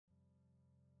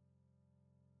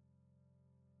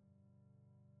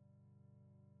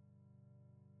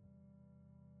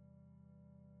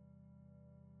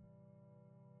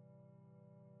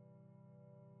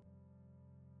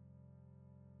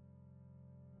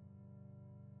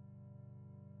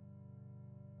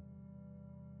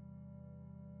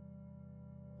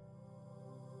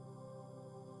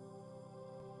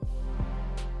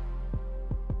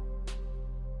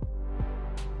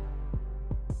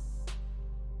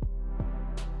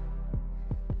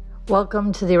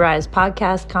Welcome to the Arise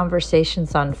Podcast,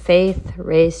 conversations on faith,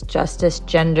 race, justice,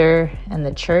 gender, and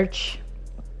the church.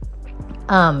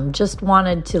 Just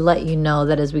wanted to let you know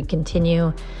that as we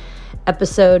continue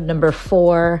episode number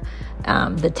 4,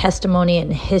 the testimony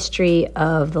and history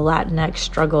of the Latinx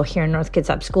struggle here in North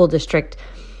Kitsap School District,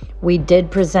 we did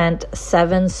present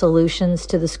 7 solutions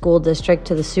to the school district,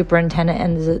 to the superintendent,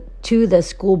 and to the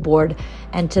school board.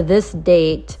 And to this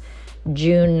date,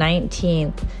 June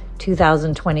 19th,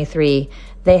 2023,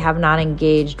 they have not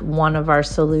engaged one of our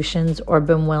solutions or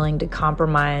been willing to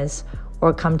compromise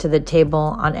or come to the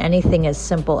table on anything as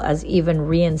simple as even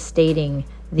reinstating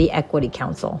the Equity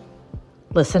Council.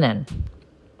 Listen in.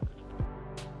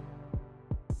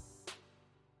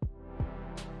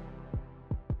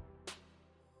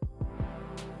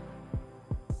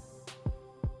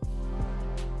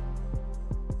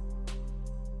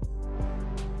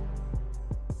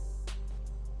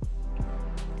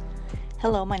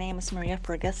 Hello, my name is Maria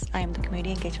Fergus. I am the Community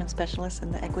Engagement Specialist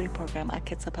in the Equity Program at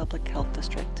Kitsap Public Health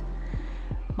District.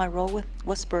 My role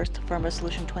was birthed from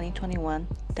Resolution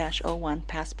 2021-01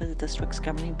 passed by the district's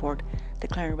governing board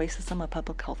declaring racism a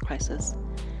public health crisis.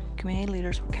 Community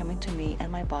leaders were coming to me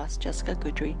and my boss, Jessica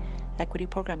Goodry, Equity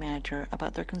Program Manager,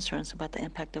 about their concerns about the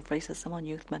impact of racism on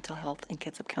youth mental health in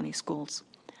Kitsap County schools.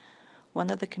 One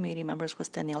of the community members was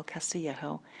Danielle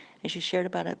Castillejo, and she shared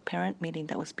about a parent meeting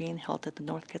that was being held at the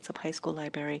North Kitsap High School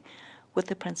Library with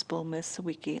the principal, Ms.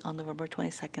 Sawicki, on November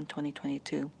 22,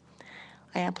 2022.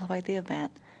 I amplified the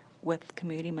event with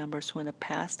community members who in the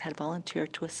past had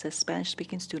volunteered to assist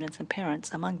Spanish-speaking students and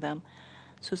parents, among them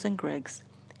Susan Griggs,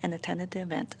 and attended the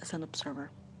event as an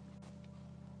observer.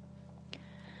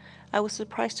 I was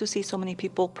surprised to see so many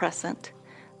people present.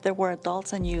 There were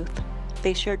adults and youth.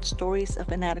 They shared stories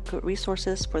of inadequate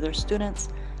resources for their students,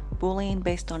 bullying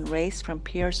based on race from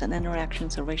peers, and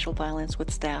interactions of racial violence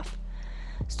with staff.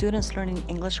 Students learning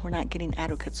English were not getting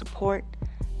adequate support.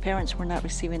 Parents were not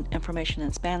receiving information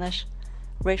in Spanish.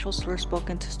 Racial slurs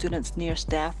spoken to students near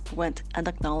staff went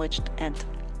unacknowledged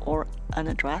or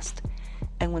unaddressed.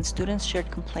 And when students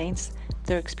shared complaints,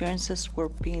 their experiences were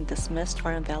being dismissed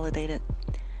or invalidated.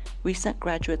 Recent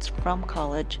graduates from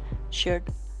college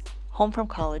shared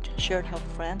how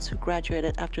friends who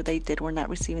graduated after they did were not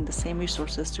receiving the same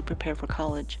resources to prepare for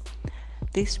college.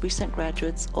 These recent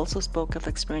graduates also spoke of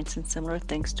experiencing similar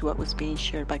things to what was being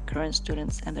shared by current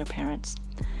students and their parents.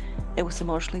 It was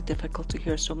emotionally difficult to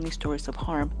hear so many stories of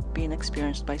harm being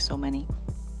experienced by so many.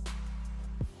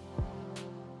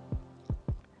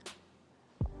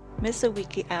 Ms.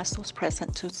 Sawicki asked those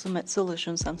present to submit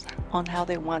solutions on how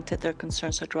they wanted their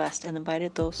concerns addressed and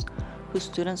invited those whose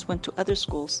students went to other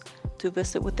schools to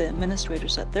visit with the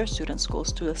administrators at their student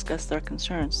schools to discuss their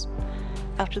concerns.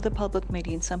 After the public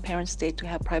meeting, some parents stayed to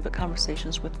have private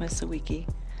conversations with Ms. Sawicki.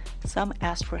 Some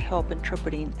asked for help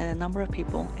interpreting, and a number of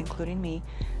people, including me,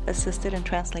 assisted in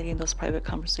translating those private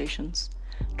conversations.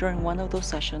 During one of those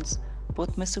sessions,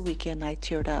 both Ms. Sawicki and I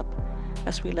teared up.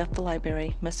 As we left the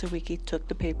library, Ms. Sawicki took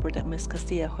the paper that Ms.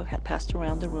 Castillejo had passed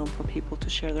around the room for people to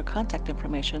share their contact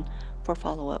information for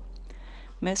follow-up.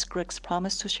 Ms. Griggs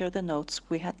promised to share the notes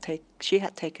she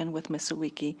had taken with Ms.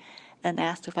 Sawicki and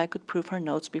asked if I could prove her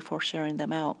notes before sharing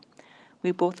them out.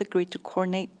 We both agreed to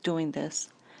coordinate doing this.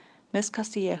 Ms.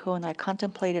 Castillejo and I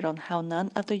contemplated on how none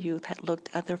of the youth had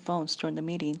looked at their phones during the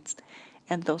meetings,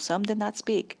 and though some did not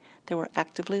speak, they were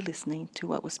actively listening to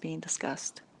what was being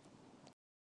discussed.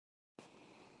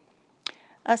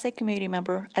 As a community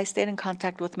member, I stayed in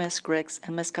contact with Ms. Griggs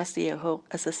and Ms. Castillejo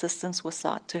as assistance was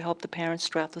sought to help the parents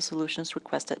draft the solutions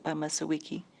requested by Ms.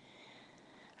 Sawicki.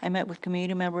 I met with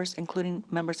community members, including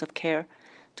members of CARE,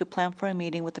 to plan for a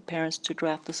meeting with the parents to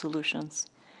draft the solutions.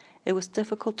 It was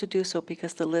difficult to do so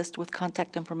because the list with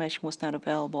contact information was not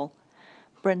available.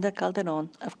 Brenda Calderon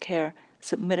of CARE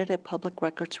submitted a public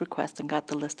records request and got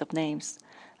the list of names.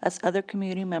 As other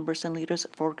community members and leaders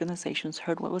of organizations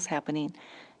heard what was happening,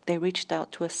 they reached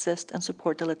out to assist and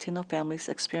support the Latino families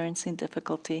experiencing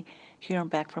difficulty hearing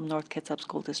back from North Kitsap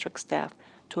School District staff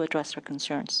to address their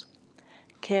concerns.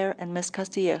 CARE and Ms.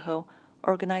 Castillejo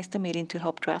organized a meeting to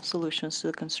help draft solutions to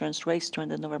the concerns raised during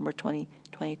the November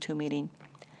 2022 meeting.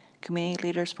 Community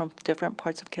leaders from different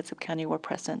parts of Kitsap County were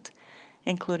present,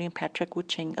 including Patrick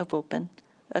Wuching of Open,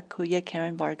 Akuya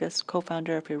Karen Vargas,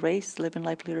 co-founder of Erase, Live and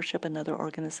Life Leadership and other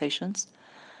organizations,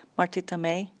 Martita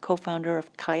May, co-founder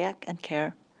of Kayak and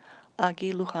CARE,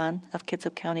 Agi Lujan of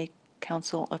Kitsap County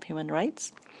Council of Human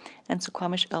Rights, and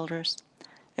Suquamish elders.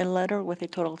 A letter with a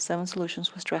total of 7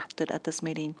 solutions was drafted at this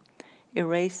meeting.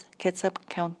 Erase, Kitsap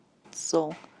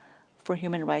Council for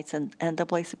Human Rights, and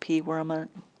NAACP were among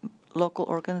local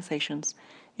organizations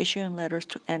issuing letters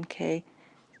to NK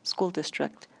School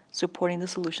District supporting the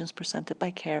solutions presented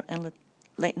by CARE and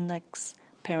Latinx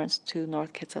parents to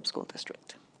North Kitsap School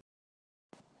District.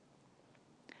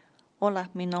 Hola,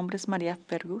 mi nombre es María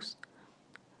Fergus.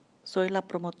 Soy la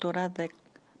promotora de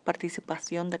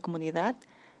participación de comunidad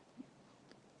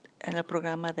en el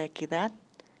programa de equidad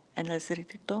en el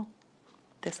Distrito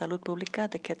de Salud Pública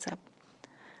de Kitsap.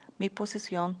 Mi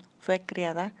posición fue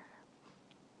creada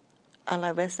a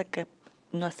la vez de que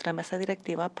nuestra mesa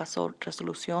directiva pasó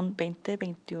resolución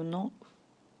 2021-01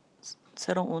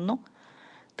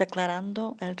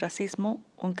 declarando el racismo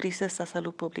una crisis de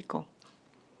salud pública.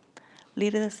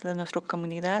 Líderes de nuestra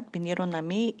comunidad vinieron a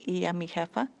mí y a mi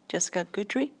jefa, Jessica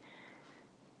Goodry,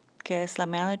 que es la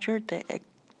manager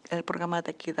del programa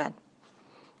de equidad,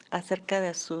 acerca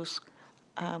de sus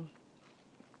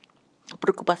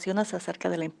preocupaciones acerca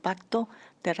del impacto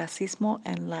del racismo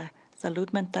en la salud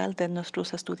mental de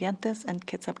nuestros estudiantes en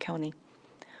Kitsap County.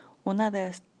 Una de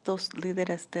estos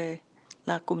líderes de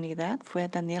la comunidad fue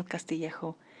Daniel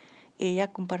Castillejo, y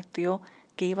ella compartió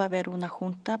que iba a haber una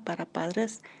junta para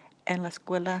padres en la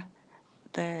escuela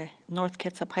de North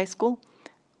Kitsap High School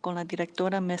con la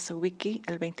directora Miss Wiki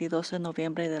el 22 de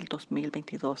noviembre del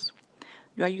 2022.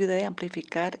 Yo ayudé a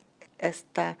amplificar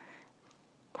esta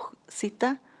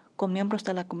cita con miembros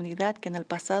de la comunidad que en el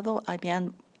pasado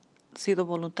habían sido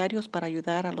voluntarios para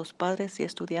ayudar a los padres y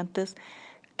estudiantes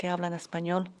que hablan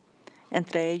español,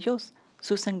 entre ellos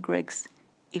Susan Griggs,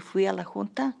 y fui a la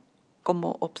junta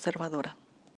como observadora.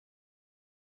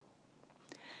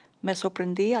 Me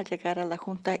sorprendí al llegar a la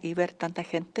junta y ver tanta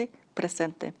gente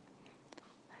presente.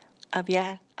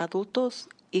 Había adultos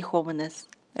y jóvenes,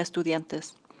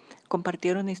 estudiantes.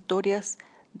 Compartieron historias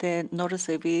de no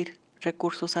recibir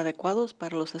recursos adecuados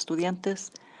para los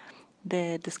estudiantes,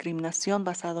 de discriminación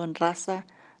basada en raza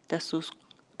de sus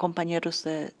compañeros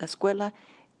de la escuela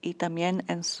y también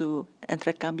en su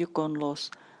intercambio con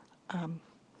los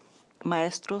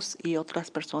maestros y otras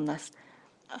personas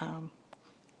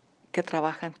que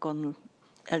trabajan con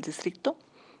el distrito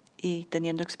y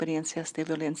teniendo experiencias de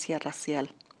violencia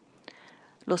racial.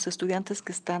 Los estudiantes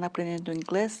que están aprendiendo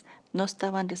inglés no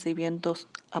estaban recibiendo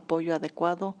apoyo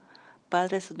adecuado,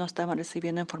 padres no estaban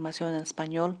recibiendo información en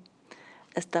español,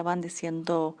 estaban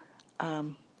diciendo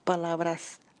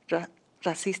palabras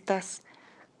racistas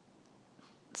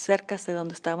cerca de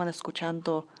donde estaban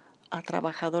escuchando a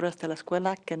trabajadores de la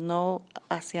escuela que no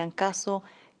hacían caso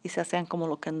y se hacían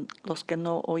como los que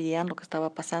no oían lo que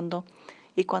estaba pasando.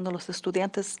 Y cuando los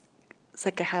estudiantes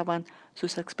se quejaban,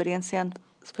 sus experiencias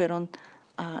fueron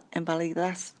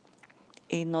inválidas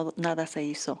y nada se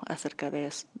hizo acerca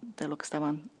de lo que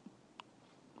estaban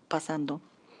pasando.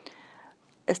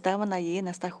 Estaban allí en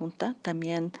esta junta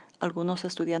también algunos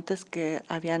estudiantes que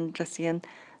habían recién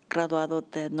graduado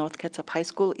de North Kitsap High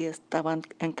School y estaban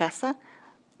en casa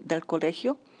del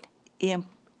colegio y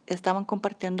estaban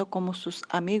compartiendo como sus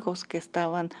amigos que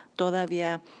estaban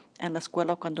todavía en la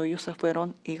escuela cuando ellos se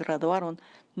fueron y graduaron,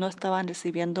 no estaban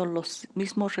recibiendo los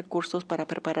mismos recursos para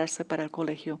prepararse para el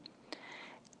colegio.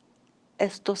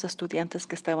 Estos estudiantes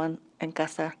que estaban en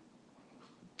casa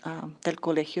del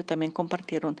colegio también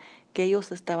compartieron que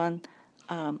ellos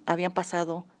habían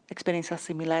pasado experiencias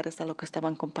similares a lo que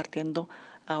estaban compartiendo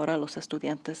ahora los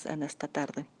estudiantes en esta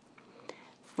tarde.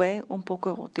 Fue un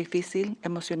poco difícil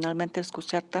emocionalmente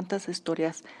escuchar tantas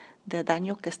historias de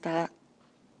daño que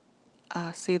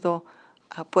ha sido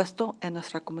puesto en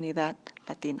nuestra comunidad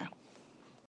latina.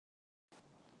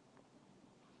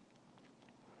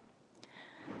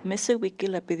 Miss Wiki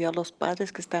le pidió a los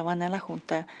padres que estaban en la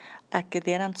junta a que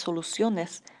dieran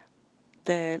soluciones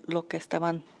de lo que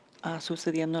estaban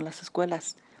sucediendo en las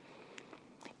escuelas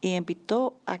y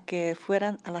invitó a que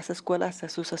fueran a las escuelas de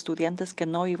sus estudiantes que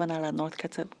no iban a la North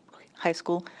Kitsap High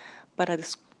School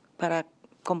para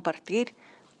compartir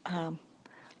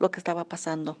lo que estaba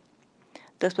pasando.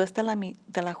 Después de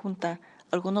la junta,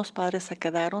 algunos padres se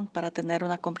quedaron para tener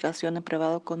una conversación en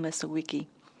privado con Miss Wiki.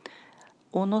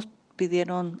 Unos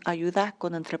pidieron ayuda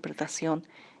con interpretación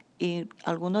y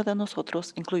algunos de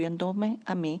nosotros, incluyéndome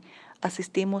a mí,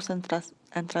 asistimos en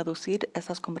traducir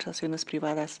esas conversaciones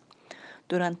privadas.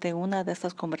 Durante una de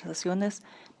estas conversaciones,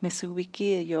 Miss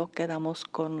Wiki y yo quedamos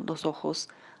con los ojos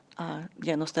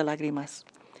llenos de lágrimas.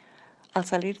 Al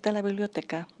salir de la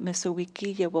biblioteca, Miss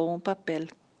Wiki llevó un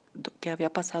papel que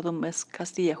había pasado Miss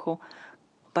Castillejo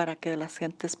para que las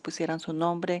gentes pusieran su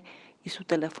nombre y su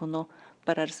teléfono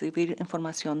para recibir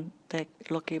información de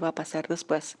lo que iba a pasar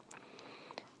después.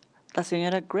 La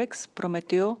señora Griggs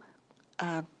prometió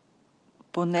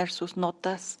poner sus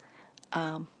notas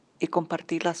y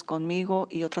compartirlas conmigo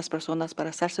y otras personas para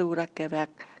estar segura que había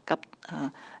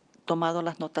tomado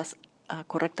las notas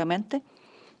correctamente.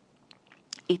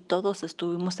 y todos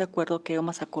estuvimos de acuerdo que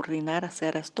íbamos a coordinar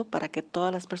hacer esto para que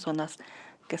todas las personas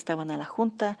que estaban en la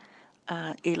junta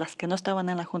y las que no estaban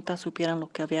en la junta supieran lo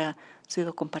que había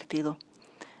sido compartido.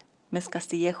 Ms.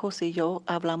 Castillejos y yo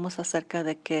hablamos acerca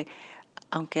de que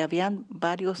aunque habían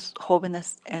varios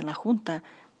jóvenes en la junta,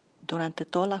 durante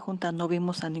toda la junta no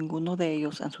vimos a ninguno de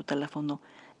ellos en su teléfono.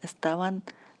 Estaban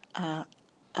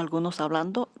algunos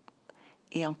hablando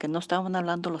y aunque no estaban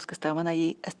hablando, los que estaban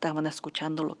allí estaban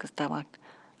escuchando lo que estaba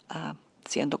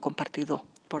siendo compartido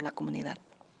por la comunidad.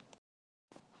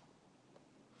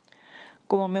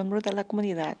 Como miembro de la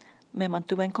comunidad, me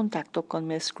mantuve en contacto con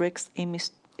Ms. Griggs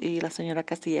y la señora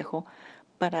Castillejo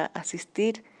para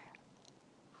asistir,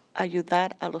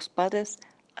 ayudar a los padres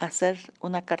a hacer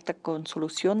una carta con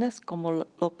soluciones, como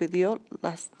lo pidió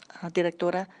la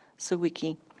directora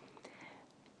Sawicki.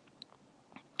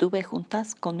 Tuve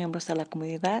juntas con miembros de la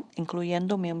comunidad,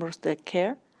 incluyendo miembros de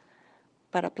CARE,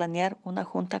 para planear una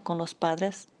junta con los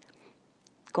padres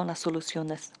con las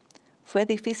soluciones. Fue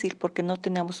difícil porque no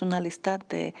teníamos una lista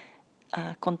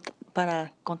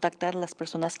para contactar a las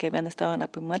personas que habían estado en la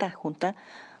primera junta,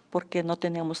 porque no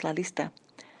teníamos la lista.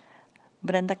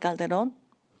 Brenda Calderón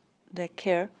de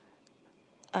CARE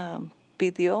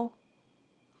pidió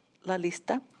la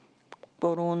lista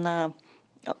por una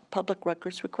Public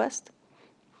Records Request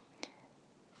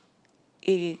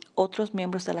y otros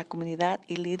miembros de la comunidad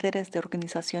y líderes de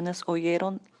organizaciones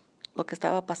oyeron lo que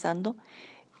estaba pasando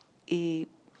y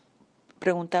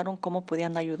preguntaron cómo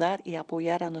podían ayudar y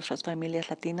apoyar a nuestras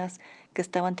familias latinas que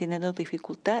estaban teniendo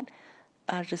dificultad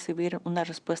a recibir una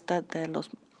respuesta de los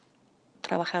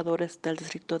trabajadores del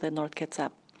distrito de North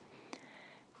Kitsap.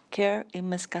 CARE y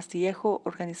Ms. Castillejo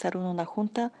organizaron una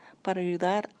junta para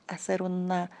ayudar a hacer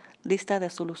una lista de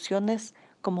soluciones,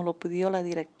 como lo pidió la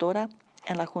directora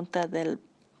en la junta de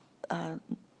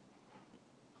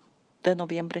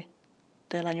noviembre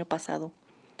del año pasado.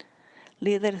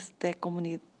 Líderes de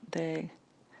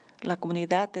la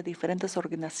comunidad de diferentes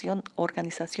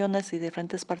organizaciones y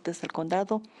diferentes partes del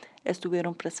condado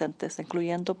estuvieron presentes,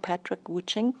 incluyendo Patrick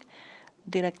Wuching,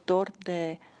 director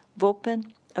de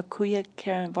VOPEN, Akuya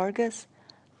Karen Vargas,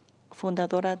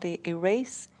 fundadora de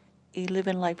Erase y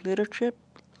Living Life Leadership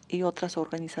y otras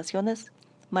organizaciones,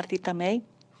 Martita May,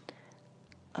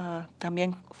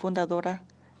 también fundadora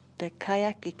de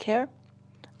Kayak y Care,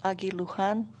 Agui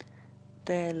Luján,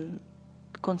 del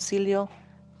Concilio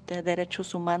de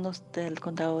Derechos Humanos del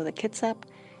Condado de Kitsap,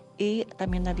 y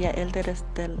también había líderes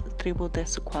del tribu de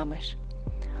Suquamish.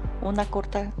 Una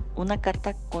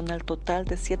carta con el total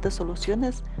de 7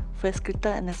 soluciones fue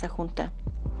escrita en esa junta.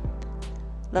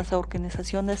 Las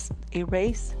organizaciones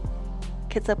Erase,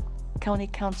 Kitsap County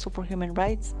Council for Human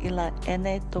Rights y la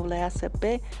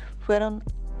NAACP fueron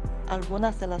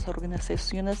algunas de las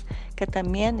organizaciones que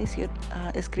también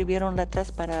escribieron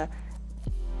letras para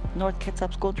North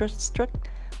Kitsap School District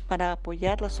para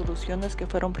apoyar las soluciones que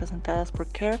fueron presentadas por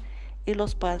CARE y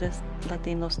los padres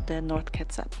latinos de North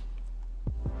Kitsap.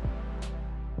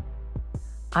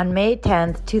 On May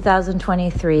 10th,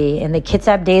 2023, in the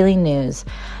Kitsap Daily News,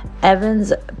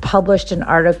 Evans published an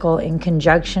article in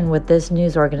conjunction with this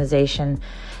news organization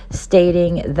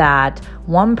stating that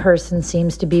one person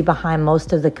seems to be behind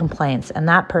most of the complaints, and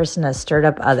that person has stirred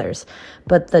up others.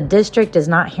 But the district is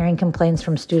not hearing complaints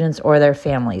from students or their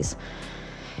families.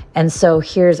 And so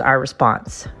here's our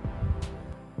response.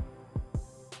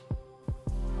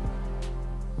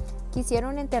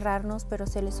 Quisieron enterrarnos, pero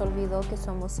se les olvidó que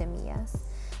somos semillas.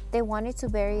 They wanted to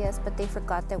bury us, but they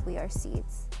forgot that we are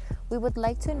seeds. We would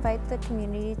like to invite the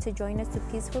community to join us to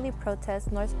peacefully protest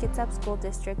North Kitsap School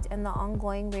District and the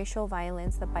ongoing racial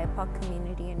violence the BIPOC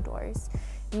community endures.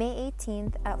 May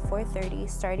 18th at 4:30,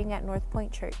 starting at North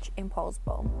Point Church in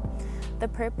Paulsbo. The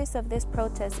purpose of this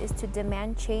protest is to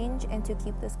demand change and to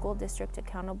keep the school district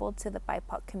accountable to the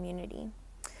BIPOC community.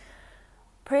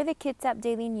 Per the Kitsap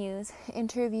Daily News,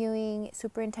 interviewing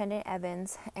Superintendent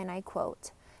Evans, and I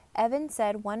quote, Evans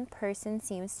said one person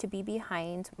seems to be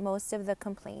behind most of the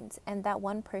complaints and that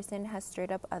one person has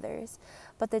stirred up others,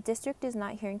 but the district is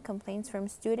not hearing complaints from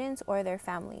students or their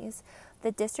families.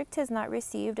 The district has not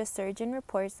received a surge in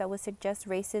reports that would suggest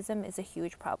racism is a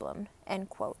huge problem, end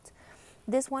quote.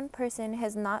 This one person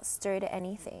has not stirred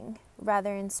anything,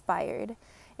 rather inspired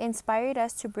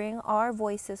us to bring our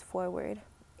voices forward.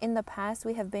 In the past,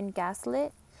 we have been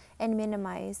gaslit and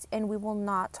minimized, and we will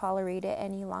not tolerate it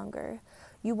any longer.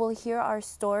 You will hear our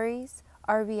stories,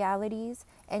 our realities,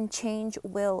 and change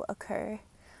will occur.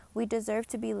 We deserve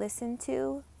to be listened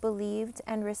to, believed,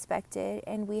 and respected,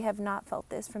 and we have not felt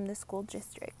this from the school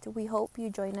district. We hope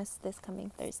you join us this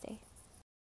coming Thursday.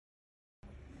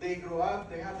 They grow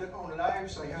up, they have their own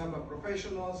lives. I have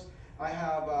professionals, I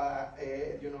have a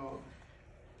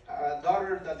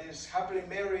daughter that is happily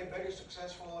married, very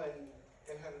successful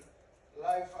in her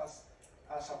life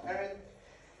as a parent.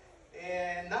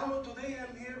 And now today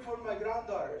I'm here for my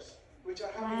granddaughters, which are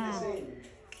having the same.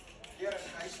 They are in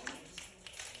high school.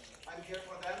 I'm here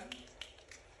for them.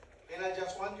 And I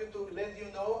just want you to let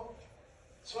you know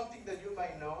something that you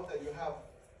might know, that you have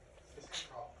the same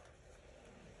problem.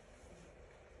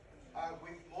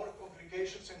 With more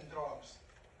complications and drugs.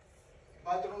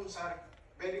 Bathrooms are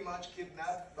very much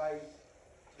kidnapped by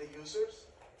the users.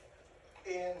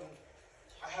 And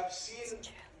I have seen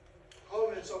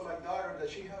comments of my daughter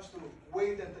that she has to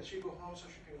wait until she goes home so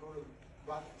she can go to the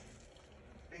bathroom,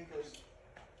 because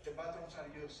the bathrooms are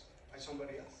used by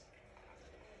somebody else.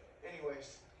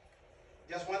 Anyways,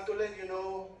 just want to let you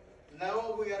know,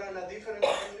 now we are in a different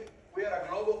community. We are a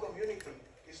global community.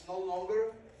 It's no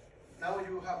longer, now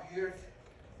you have here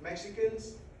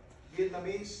Mexicans,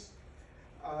 Vietnamese,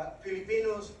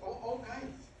 Filipinos, all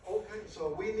kinds.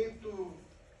 So we need to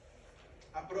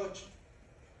approach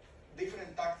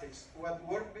different tactics. What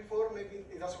worked before, maybe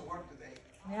it doesn't work today.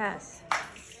 Yes.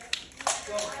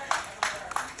 So,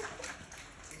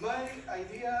 my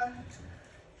idea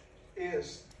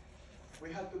is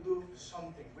we have to do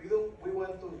something. We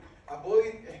want to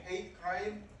avoid a hate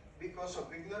crime because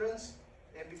of ignorance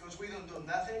and because we don't do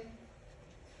nothing.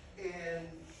 And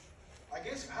I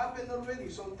guess it happened already,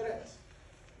 some threats.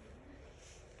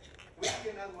 We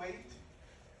cannot wait,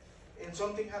 and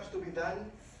something has to be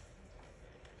done.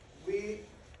 We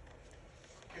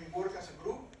can work as a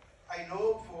group. I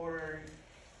know for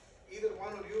either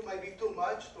one of you might be too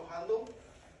much to handle,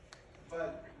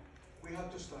 but we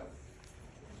have to start.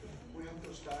 We have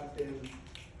to start, and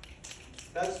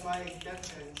that's my 10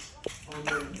 cents on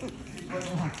the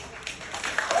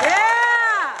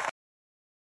Yeah!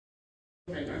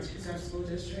 North Kitsap School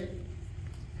District.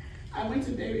 I went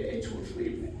to David H.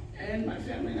 Wolfley, and my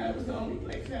family and I was the only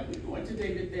black family going to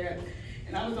David there.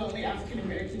 And I was the only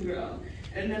African-American girl,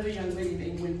 and another young lady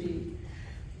named Wendy.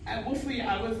 At Wolfley,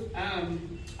 I would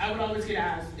always get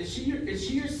asked, is she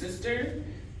your sister?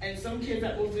 And some kids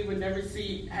at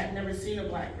Wolfley had never seen a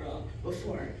black girl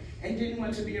before, and didn't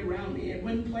want to be around me, and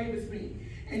wouldn't play with me.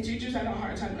 And teachers had a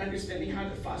hard time understanding how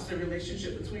to foster a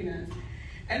relationship between us.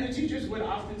 And the teachers would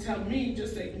often tell me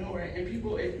just to ignore it, and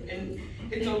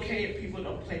it's okay if people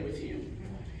don't play with you.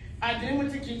 I then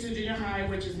went to Kingston Junior High,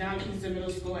 which is now Kingston Middle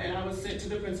School, and I was sent to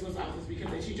the principal's office because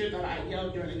the teacher thought I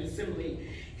yelled during an assembly.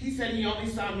 He said he only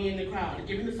saw me in the crowd.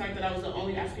 Given the fact that I was the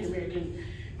only African-American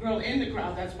girl in the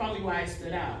crowd, that's probably why I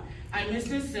stood out. I missed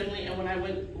the assembly, and when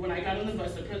I got on the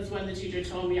bus, the principal and the teacher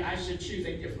told me I should choose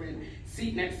a different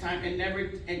seat next time, and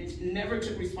never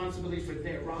took responsibility for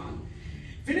their wrong.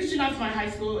 Finishing off my high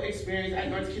school experience at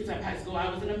North Kitsap High School, I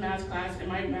was in a math class, and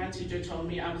my math teacher told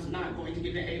me I was not going to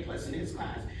get an A+ in his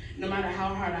class, no matter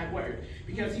how hard I worked,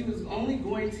 because he was only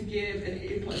going to give an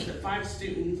A+ to 5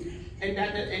 students,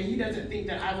 and he doesn't think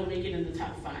that I will make it in the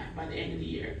top 5 by the end of the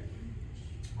year.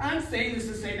 I'm saying this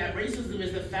to say that racism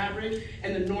is the fabric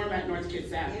and the norm at North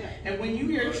Kitsap. And when you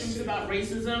hear truths about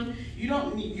racism, you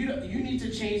need to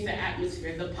change the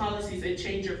atmosphere, the policies, and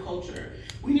change your culture.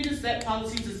 We need to set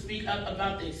policies to speak up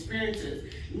about the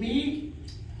experiences. My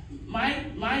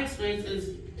experience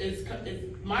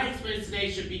my experience today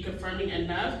should be confirming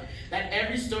enough that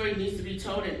every story needs to be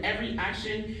told and every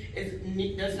action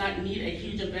does not need a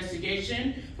huge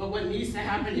investigation, but what needs to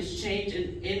happen is change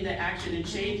in the action and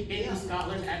change in the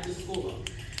scholars at the school.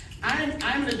 I'm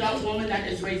an adult woman that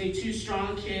is raising 2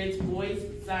 strong kids, boys,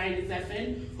 Zion and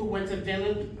Zephin, who went to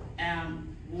Vinland.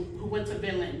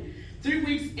 3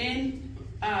 weeks in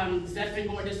Zephin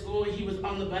going to school, he was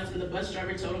on the bus, and the bus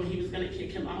driver told him he was going to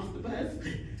kick him off the bus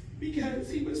because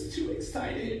he was too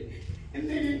excited, and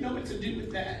they didn't know what to do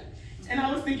with that. And I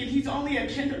was thinking, he's only a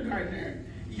kindergartner.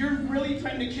 You're really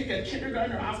trying to kick a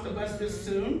kindergartner off the bus this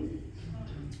soon?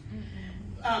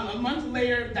 A month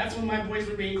later, that's when my boys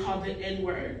were being called the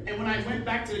N-word. And when I went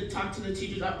back to talk to the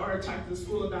teachers or talk to the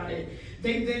school about it,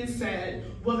 they then said,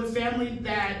 well, the family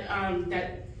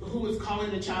who was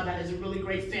calling the child that is a really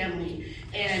great family,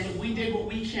 and we did what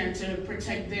we can to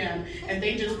protect them, and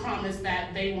they just promised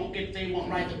that they won't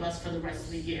ride the bus for the rest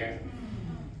of the year.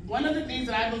 One of the things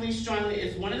that I believe strongly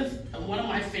is one of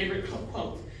my favorite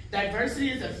quotes: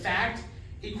 diversity is a fact,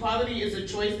 equality is a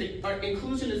choice, or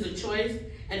inclusion is a choice,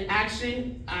 and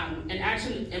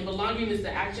belonging is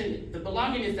the action. The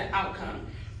belonging is the outcome.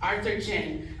 Arthur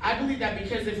Jen. I believe that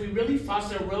because if we really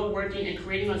foster real working and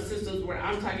creating on systems where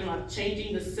I'm talking about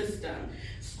changing the system,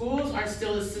 schools are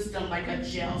still a system like a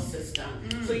jail system.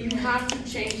 So you have to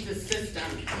change the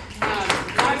system.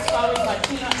 Black scholars,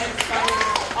 Latino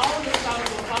scholars, all of the scholars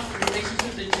will foster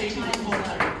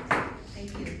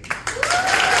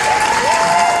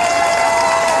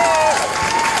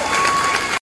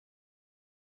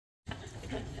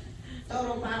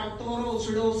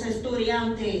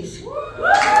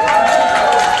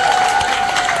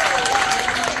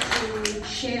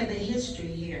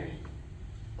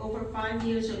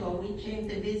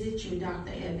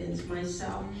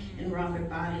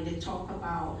talk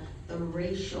about the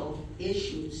racial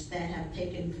issues that have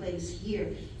taken place here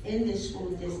in this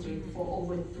school district for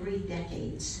over 3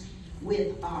 decades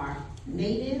with our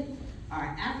Native,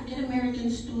 our African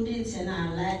American students, and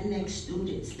our Latinx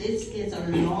students. This is a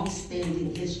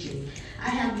long-standing history. I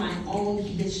have my own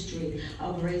history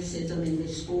of racism in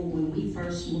this school. When we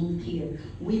first moved here,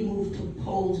 we moved to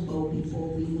Poulsbo before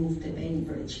we moved to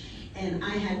Bainbridge. And I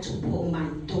had to pull my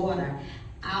daughter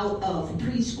out of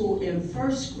preschool in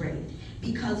 1st grade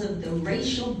because of the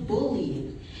racial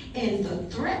bullying and the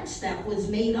threats that was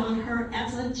made on her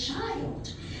as a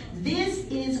child. This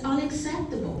is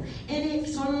unacceptable, and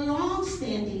it's a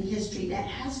long-standing history that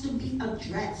has to be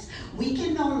addressed. We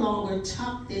can no longer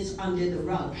tuck this under the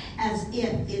rug as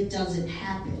if it doesn't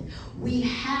happen. We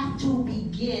have to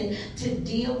begin to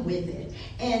deal with it.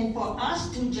 And for us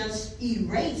to just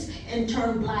erase and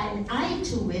turn blind eye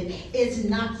to it is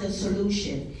not the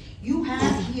solution. You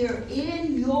have here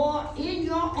in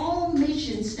your own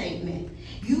mission statement,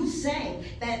 you say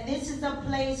that this is a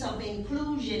place of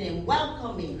inclusion and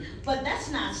welcoming, but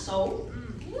that's not so.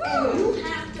 And you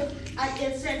have to,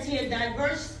 it says here,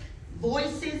 diverse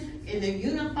voices in a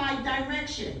unified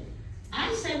direction.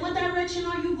 I say, what direction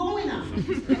are you going on?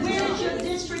 Where is your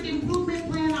district improvement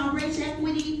plan on race,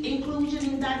 equity, inclusion,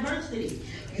 and diversity?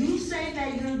 You say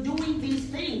that you're doing these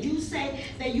things. You say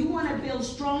that you want to build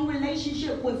strong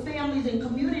relationship with families and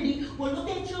community. Well, look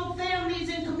at your families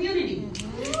and community.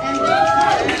 And they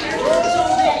come here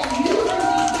so that you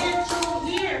can begin to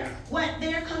hear what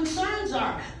their concerns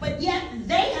are. But yet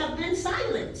they have been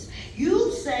silenced.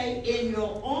 You say in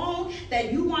your own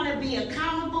that you want to be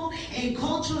accountable and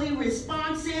culturally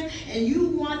responsive, and you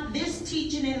want this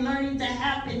teaching and learning to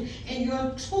happen in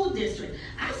your school district.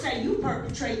 I say you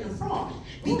perpetrate a fraud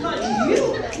because you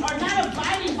are not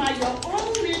abiding by your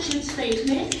own mission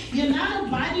statement. You're not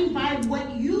abiding by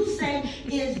what you say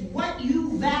is what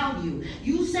you value.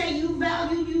 You say you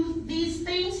value these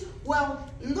things. Well,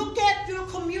 look at your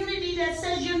community that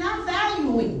says you're not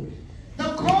valuing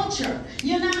the culture.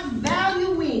 You're not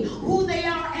valuing who they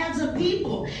are as a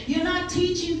people. You're not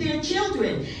teaching their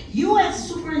children. You as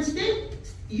superintendent,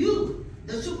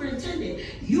 the superintendent,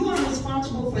 you are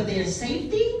responsible for their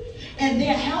safety and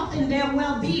their health and their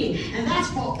well-being. And that's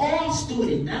for all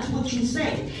students. That's what you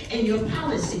say in your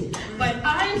policy. But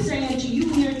I'm saying to you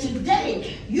here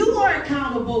today, you are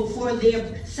accountable for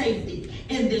their safety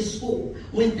in this school.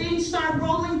 When things start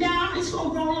rolling down, it's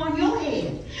going to roll on your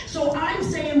head. So I'm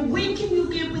saying, when can you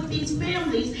get with these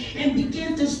families and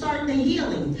begin to start the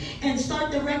healing and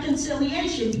start the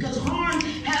reconciliation? Because harm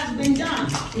has been done.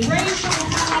 Racial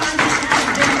harm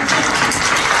has been done.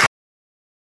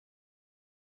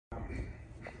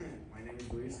 My name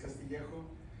is Luis Castillejo,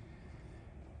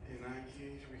 and we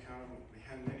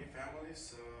have many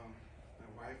families. My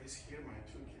wife is here, my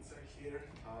 2 kids are here.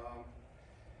 I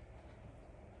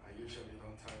usually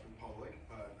don't talk in public,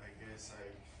 but I guess I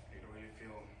really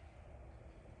feel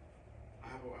I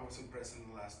wasn't present in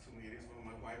the last 2 meetings, but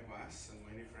my wife was, and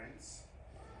many friends.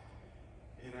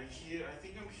 And I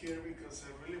think I'm here because I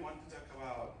really want to talk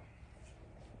about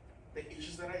the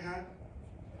issues that I had.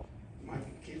 My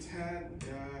kids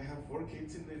I have 4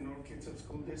 kids in the North Kitsap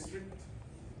School District,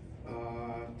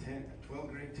 12th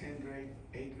grade, 10th grade,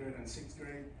 8th grade, and 6th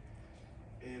grade.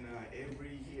 And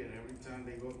every year, every time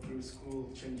they go through school,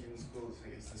 changing schools,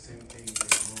 it's the same thing. They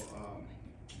go,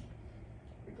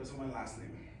 because of my last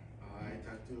name. I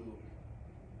talk to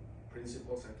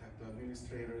principals, I talk to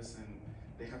administrators, and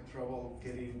they have trouble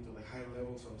getting to the higher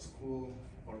levels of school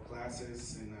or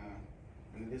classes.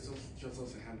 And this just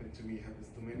also happened to me. It happens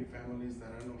to many families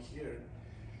that are not here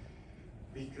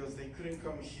because they couldn't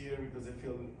come here because they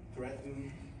feel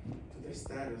threatened to their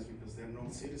status because they're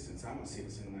non-citizens. I'm a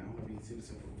citizen now. I've been a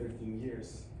citizen for 13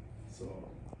 years, so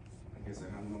I guess I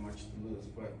have not much to lose,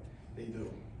 but they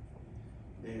do.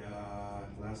 They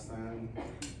last time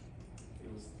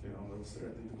it was, they was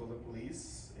threatened to call the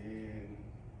police, and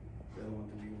they don't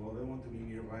want to be they want to be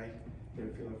nearby. They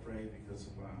feel afraid because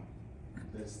of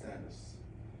their status.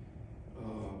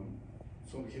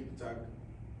 So I'm here to talk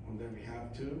on their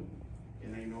behalf too,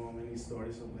 and I know many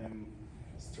stories of them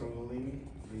struggling,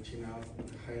 reaching out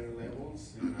to higher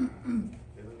levels, and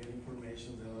they don't get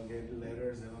information, they don't get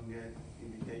letters, they don't get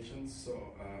invitations.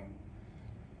 So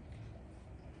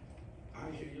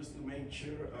I'm here just to make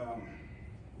sure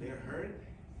they're heard.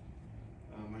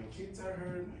 My kids are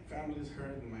heard, my family's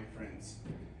heard, and my friends.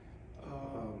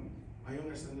 I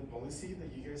understand the policy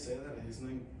that you guys say that it is no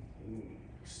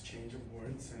exchange of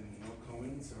words and no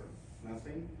comments or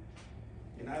nothing.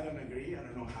 And I don't agree. I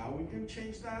don't know how we can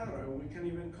change that, or we can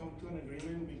even come to an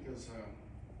agreement, because I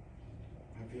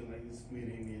feel like this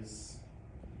meeting is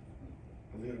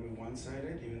a little bit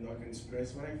one-sided, even though I can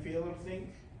express what I feel or think.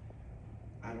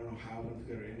 I don't know how to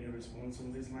get any response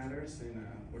on these matters and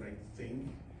what I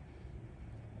think.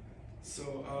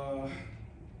 So,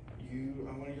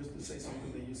 I want just to say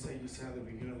something that you said at the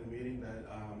beginning of the meeting that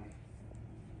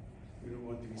we don't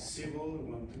want to be civil,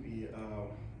 we want to be,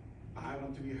 I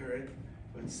want to be heard,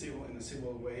 but civil in a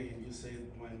civil way. And you said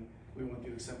when we want to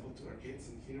be example to our kids,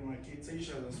 and here my kids, I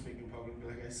usually don't speak in public,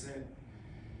 like I said,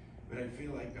 but I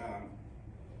feel like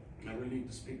I really need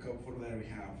to speak up for their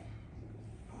behalf.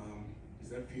 It's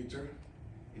their future,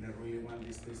 and I really want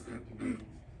this district to be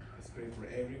as great for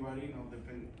everybody,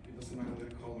 it doesn't matter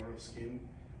the color of skin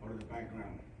or the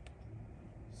background.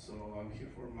 So I'm here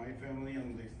for my family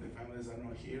and the families that are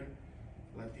not here,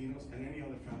 Latinos, and any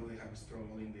other family that have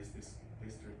struggled in this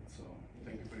district. So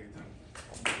thank you for your time.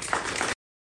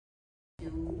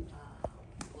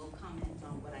 Will comment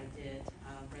on what I did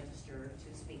register to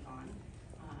speak on.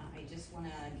 I just want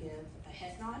to give a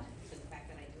head nod to the fact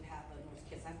that I do have a North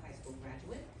Kitsap High School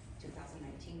graduate,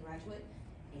 2019 graduate,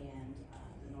 and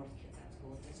the North Kitsap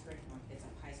School District, North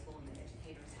Kitsap High School, and the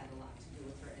educators had a lot to do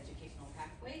with her educational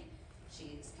pathway.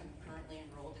 She is currently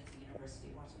enrolled at the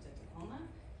University of Washington, Tacoma,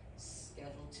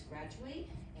 scheduled to graduate,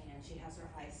 and she has her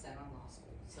eyes set on law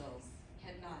school. So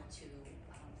head nod to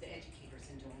the educators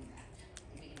in doing that,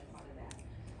 and being a part of that.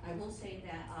 I will say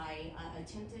that I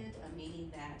attended a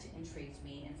meeting that intrigued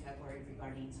me in February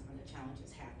regarding some of the challenges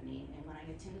happening, and when I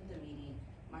attended the meeting,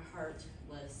 my heart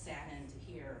was saddened to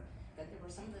hear that there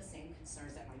were some of the same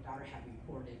concerns that my daughter had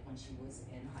reported when she was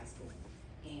in high school.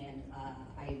 And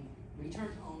I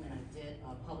returned home and I did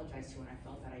apologize to her, and I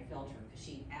felt that I failed her because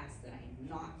she asked that I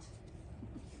not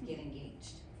get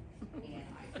engaged. And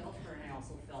I felt her, and I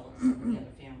also felt some of the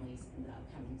other families and the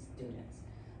upcoming students.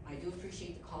 I do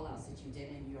appreciate the call outs that you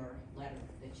did in your letter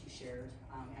that you shared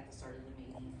at the start of the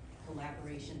meeting: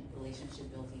 collaboration,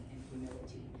 relationship building, and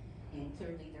humility. And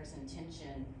clearly there's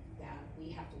intention that we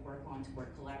have to work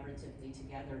collaboratively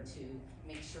together to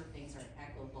make sure things are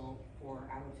equitable for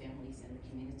our families in the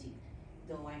community.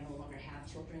 Though I no longer have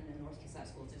children in the North Kitsap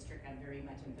School District, I'm very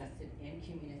much invested in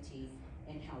community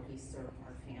and how we serve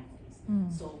our families.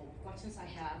 So questions I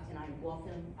have, and I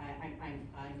welcome,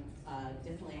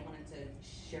 definitely I wanted to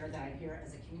share that I'm here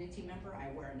as a community member.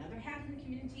 I wear another hat in the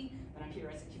community, but I'm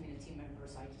here as a community member,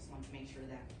 so I just want to make sure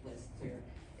that was clear.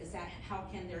 Is that how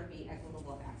can there be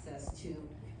equitable access to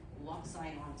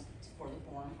sign on for the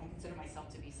form? I consider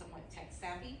myself to be somewhat tech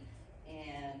savvy,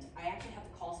 and I actually have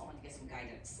to call someone to get some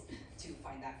guidance to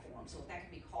find that form. So if that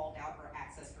can be called out or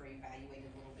accessed or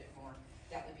evaluated a little bit more,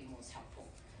 that would be most helpful.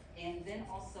 And then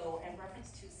also, in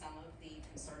reference to some of the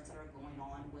concerns that are going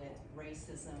on with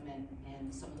racism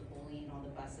and some of the bullying on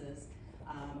the buses,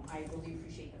 I really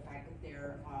appreciate the fact that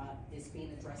there is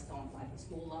being addressed on at the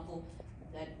school level.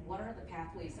 That what are the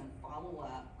pathways and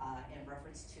follow-up in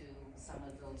reference to some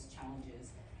of those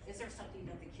challenges? Is there something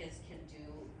that the kids can do,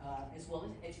 as well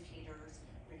as educators,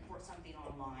 report something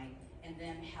online, and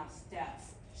then have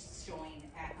steps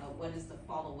showing what is the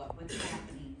follow-up, what's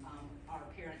happening? Are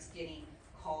parents getting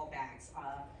callbacks?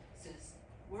 Since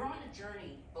we're on a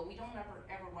journey, but we don't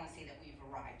ever want to say that we've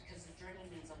arrived, because the journey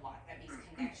means a lot. That means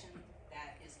connection,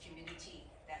 that is community,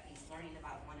 that means learning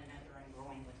about one another and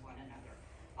growing with one another.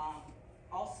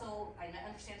 Also, I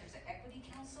understand there's an equity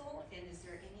council, and is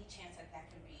there any chance that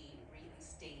that can be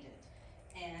reinstated?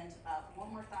 And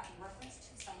one more thought in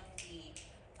reference to some of the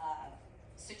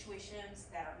situations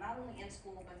that are not only in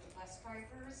school, but the bus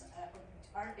drivers,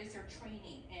 is there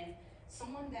training? And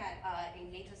someone that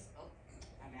engages,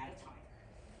 I'm out of time.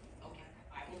 Okay,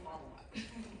 I will follow up.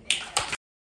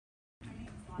 My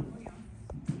name is Dawn Leon,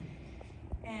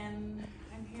 and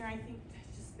I'm here, I think,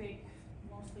 to speak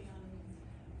mostly on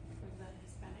for the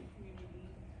Hispanic community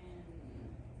and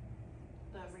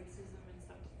the racism and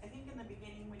stuff. I think in the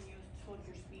beginning when you told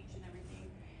your speech and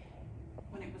everything,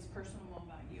 when it was personal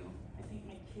about you, I think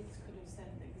my kids could have said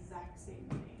the exact same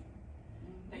thing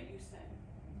that you said.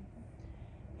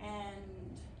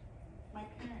 And my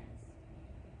parents,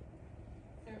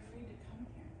 they're afraid to come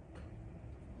here.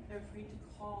 They're afraid to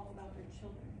call about their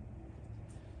children.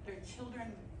 Their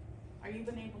children are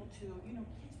even able to,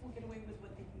 kids will get away with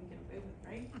what they can get away with,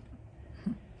 right?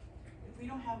 If we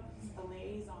don't have a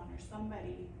liaison or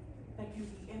somebody that can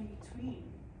be in between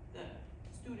the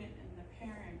student and the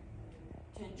parent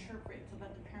to interpret, to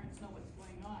let the parents know what's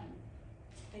going on,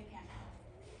 they can't help.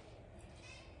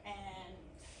 And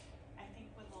I think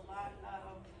with a lot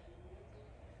of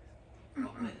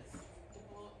what was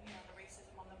the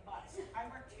racism on the bus. I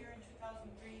worked here in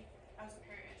 2003. I was a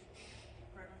paraeducator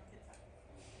for North Kitsap.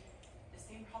 The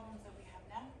same problems that we have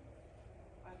now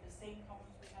are the same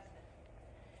problems we had then.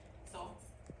 So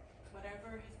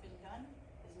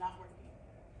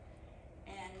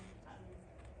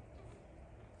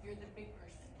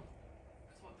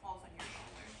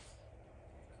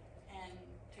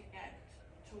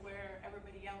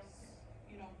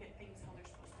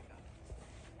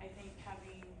think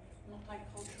having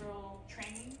multicultural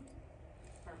training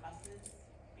for buses,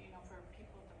 for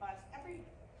people at the bus, every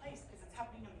place, because it's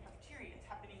happening in the cafeteria, it's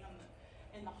happening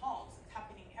in the halls, it's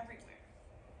happening everywhere.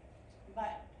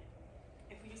 But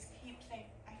if we just keep saying,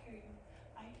 I hear you,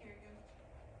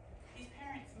 these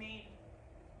parents made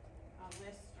a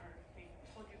list, or they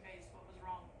told you guys what was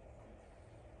wrong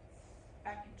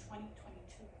back in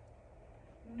 2022.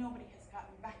 Nobody has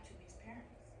gotten back to these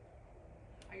parents.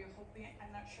 Are you hoping?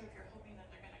 I'm not sure if you're hoping that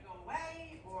they're going to go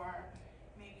away, or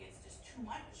maybe it's just too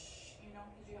much,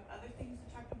 because you have other things to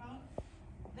talk about.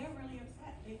 They're really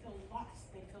upset. They feel lost.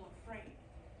 They feel afraid.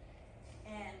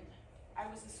 And I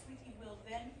was a squeaky wheel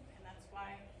then, and that's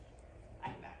why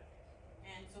I'm back.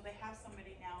 And so they have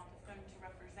somebody now that's going to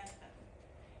represent them,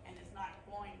 and is not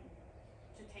going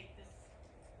to take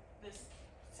this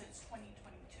since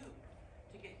 2022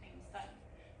 to get things done.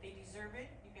 They deserve it.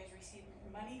 You guys receive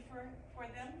money for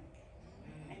them,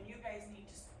 and you guys need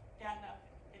to stand up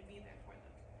and be there for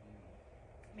them.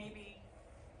 Maybe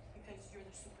because you're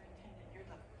the superintendent, you're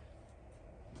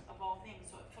of all things,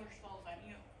 so it first falls on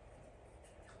you.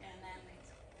 And then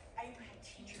I even had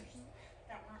teachers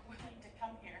that weren't willing to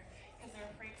come here because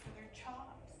they're afraid for their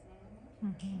jobs.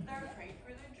 Mm-hmm. They're afraid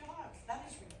for their jobs. That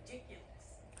is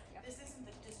ridiculous. Yep. This isn't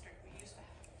the district we used to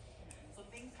have. So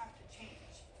things have to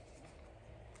change.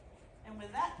 And with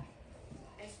that,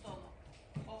 es todo.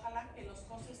 Ojalá que las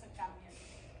cosas se cambien.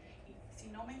 Y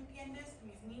si no me entiendes,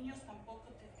 mis niños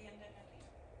tampoco te entienden a ti.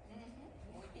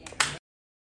 Muy bien.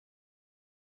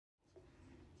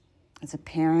 As a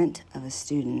parent of a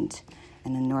student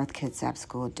in the North Kitsap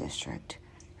School District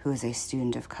who is a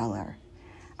student of color,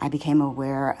 I became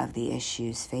aware of the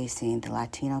issues facing the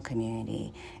Latino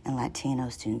community and Latino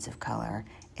students of color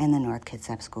in the North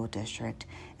Kitsap School District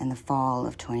in the fall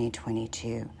of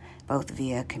 2022, both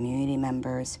via community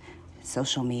members,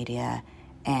 social media,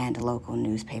 and local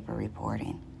newspaper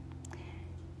reporting.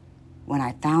 When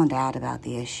I found out about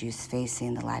the issues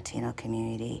facing the Latino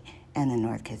community in the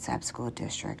North Kitsap School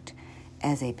District,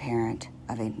 as a parent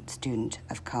of a student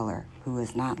of color who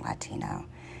is not Latino,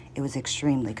 it was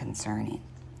extremely concerning.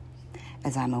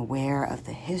 As I'm aware of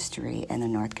the history in the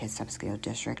North Kitsap School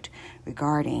District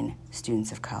regarding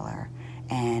students of color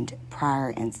and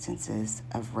prior instances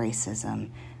of racism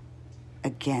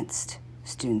against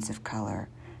students of color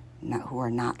who are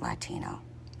not Latino,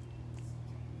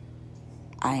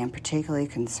 I am particularly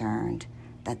concerned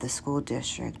that the school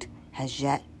district has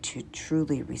yet to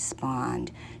truly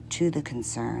respond to the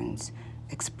concerns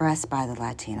expressed by the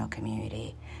Latino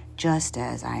community, just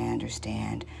as I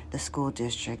understand the school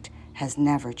district has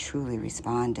never truly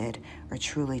responded or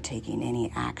truly taken any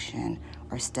action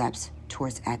or steps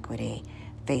towards equity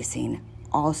facing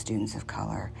all students of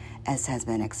color, as has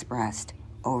been expressed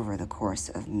over the course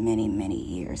of many, many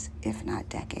years, if not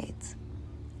decades.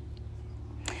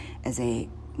 As a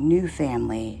new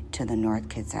family to the North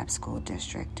Kitsap School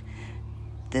District,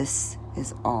 this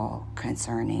is all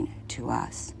concerning to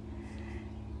us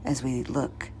as we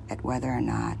look at whether or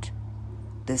not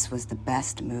this was the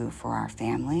best move for our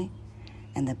family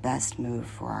and the best move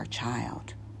for our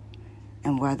child,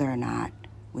 and whether or not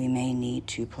we may need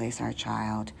to place our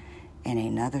child in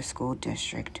another school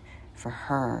district for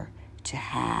her to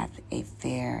have a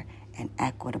fair and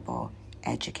equitable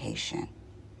education.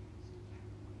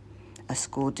 A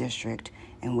school district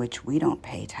in which we don't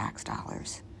pay tax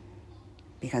dollars,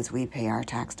 because we pay our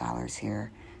tax dollars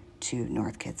here to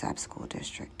North Kitsap School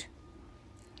District.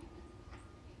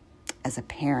 As a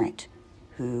parent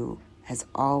who has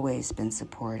always been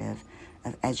supportive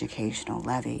of educational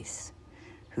levies,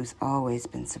 who's always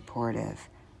been supportive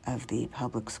of the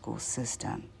public school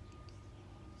system,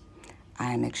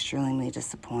 I am extremely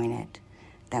disappointed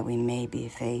that we may be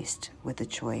faced with the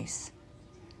choice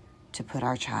to put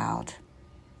our child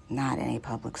not in a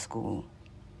public school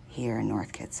here in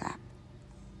North Kitsap.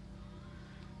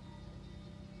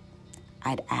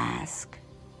 I'd ask,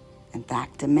 in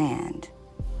fact demand,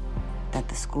 that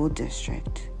the school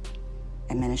district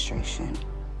administration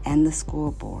and the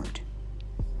school board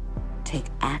take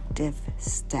active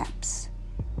steps,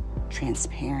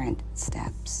 transparent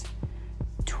steps,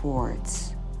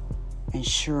 towards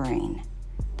ensuring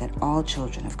that all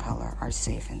children of color are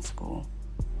safe in school,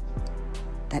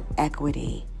 that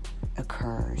equity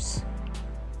occurs,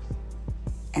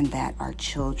 and that our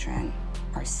children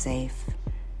are safe,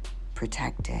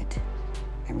 protected,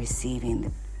 and receiving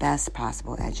the best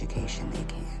possible education they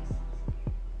can.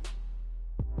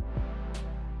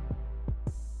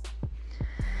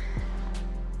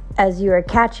 As you are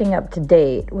catching up to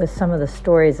date with some of the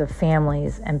stories of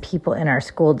families and people in our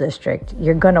school district,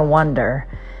 you're going to wonder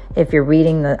if you're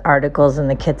reading the articles in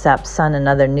the Kitsap Sun and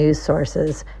other news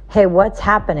sources, hey, what's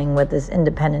happening with this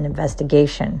independent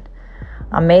investigation?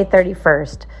 On May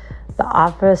 31st, the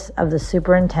Office of the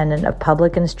Superintendent of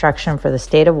Public Instruction for the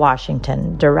state of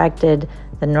Washington directed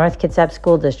the North Kitsap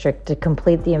School District to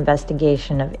complete the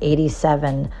investigation of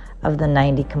 87 of the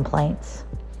 90 complaints.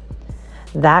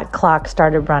 That clock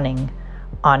started running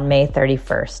on May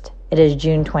 31st. It is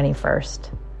June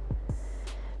 21st.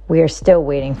 We are still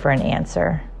waiting for an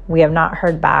answer. We have not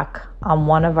heard back on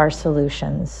one of our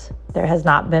solutions. There has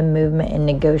not been movement in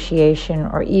negotiation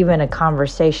or even a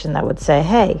conversation that would say,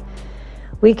 hey,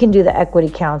 we can do the Equity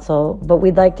Council, but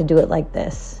we'd like to do it like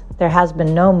this. There has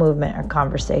been no movement or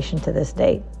conversation to this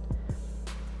date.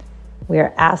 We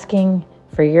are asking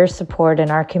for your support in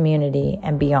our community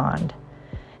and beyond,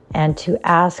 and to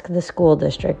ask the school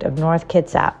district of North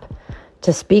Kitsap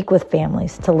to speak with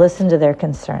families, to listen to their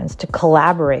concerns, to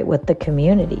collaborate with the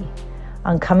community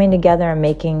on coming together and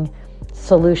making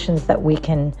solutions that we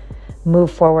can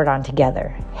move forward on together.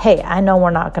 Hey, I know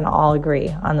we're not going to all agree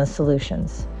on the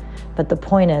solutions, but the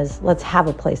point is, let's have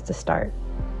a place to start.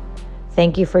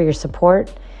 Thank you for your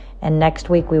support, and next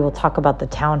week we will talk about the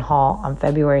town hall on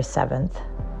February 7th,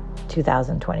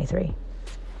 2023.